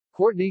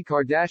Kourtney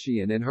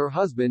Kardashian and her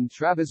husband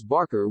Travis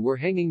Barker were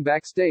hanging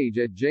backstage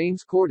at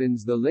James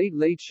Corden's The Late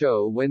Late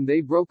Show when they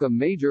broke a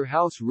major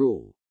house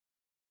rule.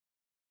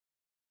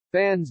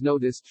 Fans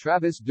noticed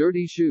Travis'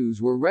 dirty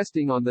shoes were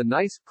resting on the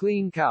nice,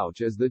 clean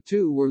couch as the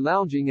two were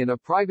lounging in a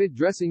private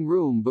dressing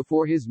room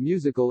before his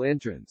musical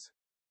entrance.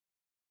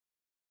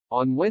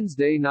 On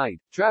Wednesday night,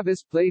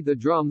 Travis played the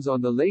drums on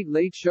The Late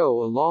Late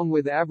Show along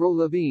with Avril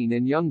Lavigne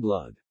and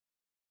Youngblood.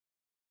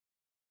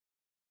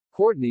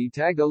 Kourtney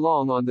tagged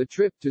along on the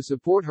trip to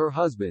support her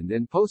husband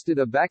and posted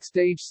a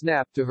backstage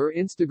snap to her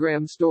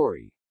Instagram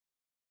story.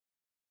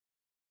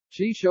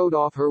 She showed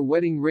off her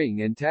wedding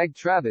ring and tagged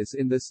Travis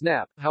in the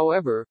snap.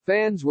 However,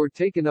 fans were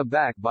taken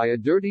aback by a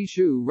dirty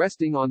shoe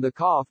resting on the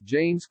couch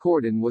James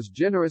Corden was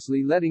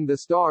generously letting the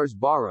stars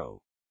borrow.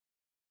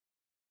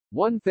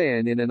 One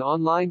fan in an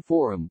online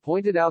forum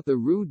pointed out the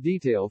rude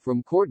detail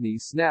from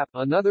Kourtney's snap.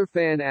 Another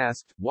fan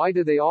asked, "Why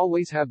do they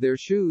always have their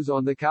shoes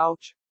on the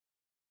couch?"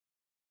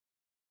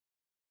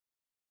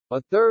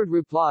 A third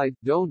replied,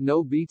 "Don't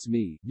know beats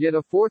me." Yet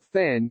a fourth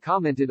fan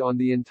commented on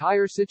the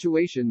entire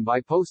situation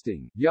by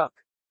posting, "Yuck.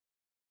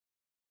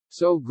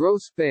 So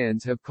gross."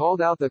 Fans have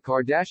called out the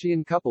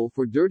Kardashian couple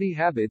for dirty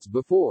habits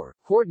before.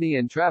 Kourtney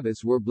and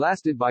Travis were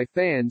blasted by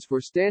fans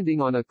for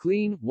standing on a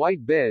clean,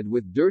 white bed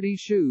with dirty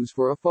shoes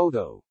for a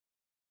photo.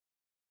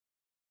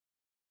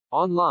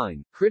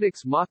 Online,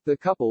 critics mocked the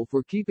couple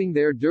for keeping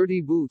their dirty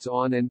boots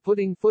on and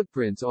putting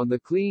footprints on the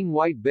clean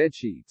white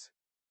bedsheets.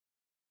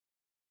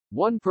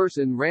 One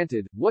person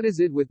ranted, "What is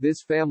it with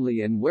this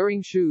family and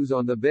wearing shoes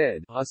on the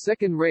bed?" A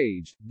second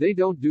raged, "They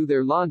don't do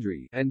their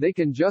laundry, and they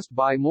can just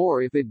buy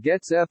more if it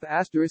gets ed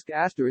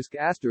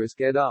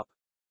up."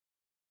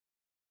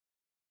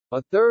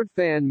 A third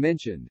fan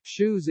mentioned,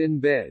 "Shoes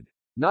in bed.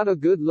 Not a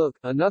good look."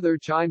 Another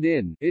chimed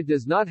in, "It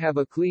does not have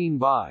a clean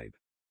vibe.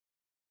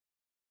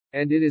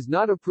 And it is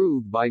not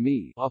approved by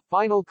me." A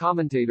final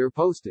commentator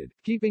posted,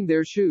 "Keeping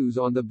their shoes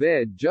on the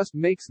bed just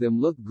makes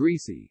them look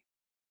greasy."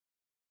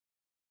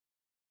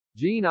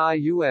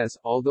 Jean-us,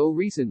 although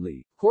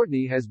recently,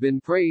 Kourtney has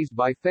been praised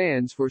by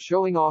fans for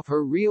showing off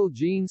her real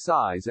jean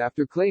size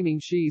after claiming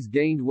she's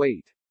gained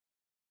weight.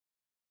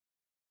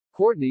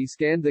 Kourtney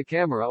scanned the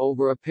camera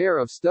over a pair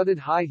of studded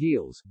high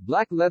heels,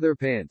 black leather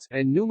pants,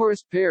 and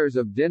numerous pairs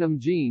of denim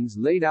jeans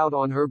laid out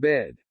on her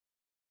bed.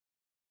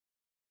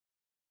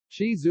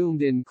 She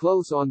zoomed in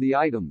close on the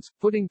items,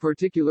 putting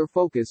particular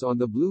focus on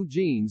the blue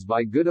jeans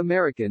by Good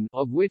American,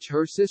 of which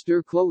her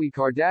sister Khloe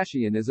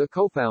Kardashian is a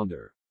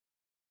co-founder.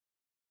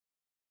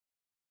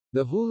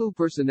 The Hulu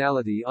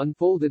personality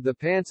unfolded the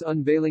pants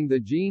unveiling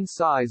the jeans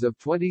size of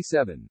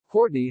 27.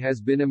 Kourtney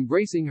has been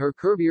embracing her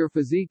curvier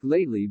physique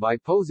lately by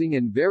posing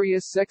in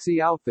various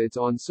sexy outfits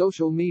on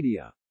social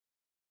media.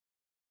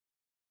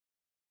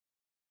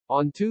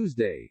 On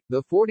Tuesday,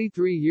 the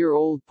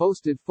 43-year-old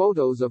posted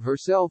photos of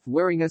herself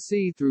wearing a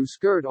see-through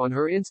skirt on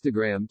her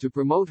Instagram to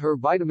promote her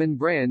vitamin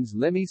brand's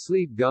Lemme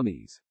Sleep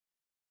gummies.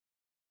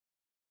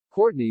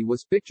 Kourtney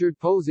was pictured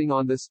posing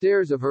on the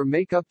stairs of her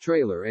makeup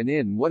trailer and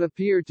in what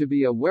appeared to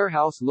be a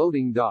warehouse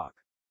loading dock.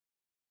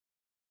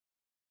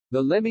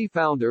 The Lemme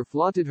founder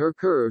flaunted her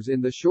curves in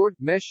the short,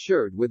 mesh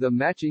shirt with a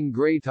matching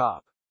gray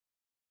top.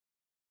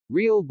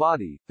 Real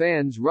body.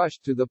 Fans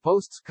rushed to the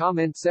post's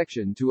comment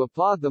section to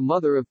applaud the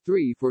mother of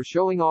three for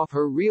showing off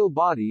her real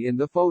body in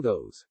the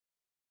photos.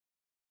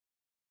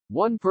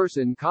 One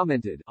person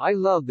commented, "I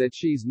love that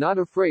she's not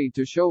afraid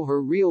to show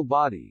her real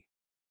body.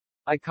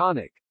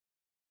 Iconic."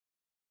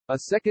 A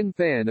second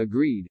fan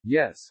agreed,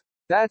 "Yes.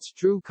 That's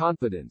true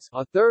confidence."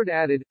 A third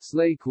added,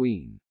 "Slay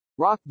queen.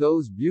 Rock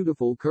those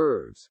beautiful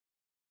curves."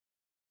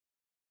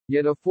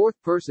 Yet a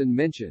fourth person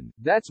mentioned,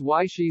 "That's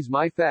why she's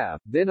my fave."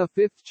 Then a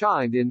fifth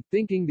chimed in,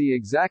 thinking the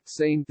exact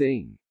same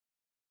thing.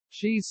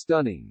 "She's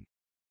stunning."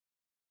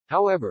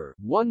 However,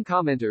 one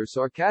commenter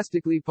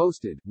sarcastically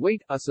posted,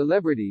 "Wait, a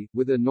celebrity,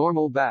 with a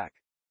normal back.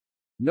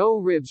 No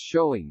ribs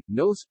showing,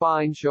 no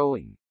spine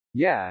showing.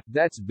 Yeah,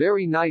 that's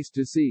very nice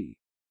to see."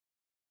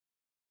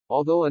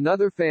 Although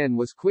another fan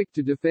was quick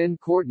to defend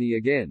Kourtney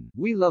again,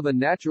 "We love a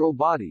natural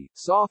body,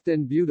 soft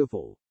and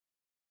beautiful."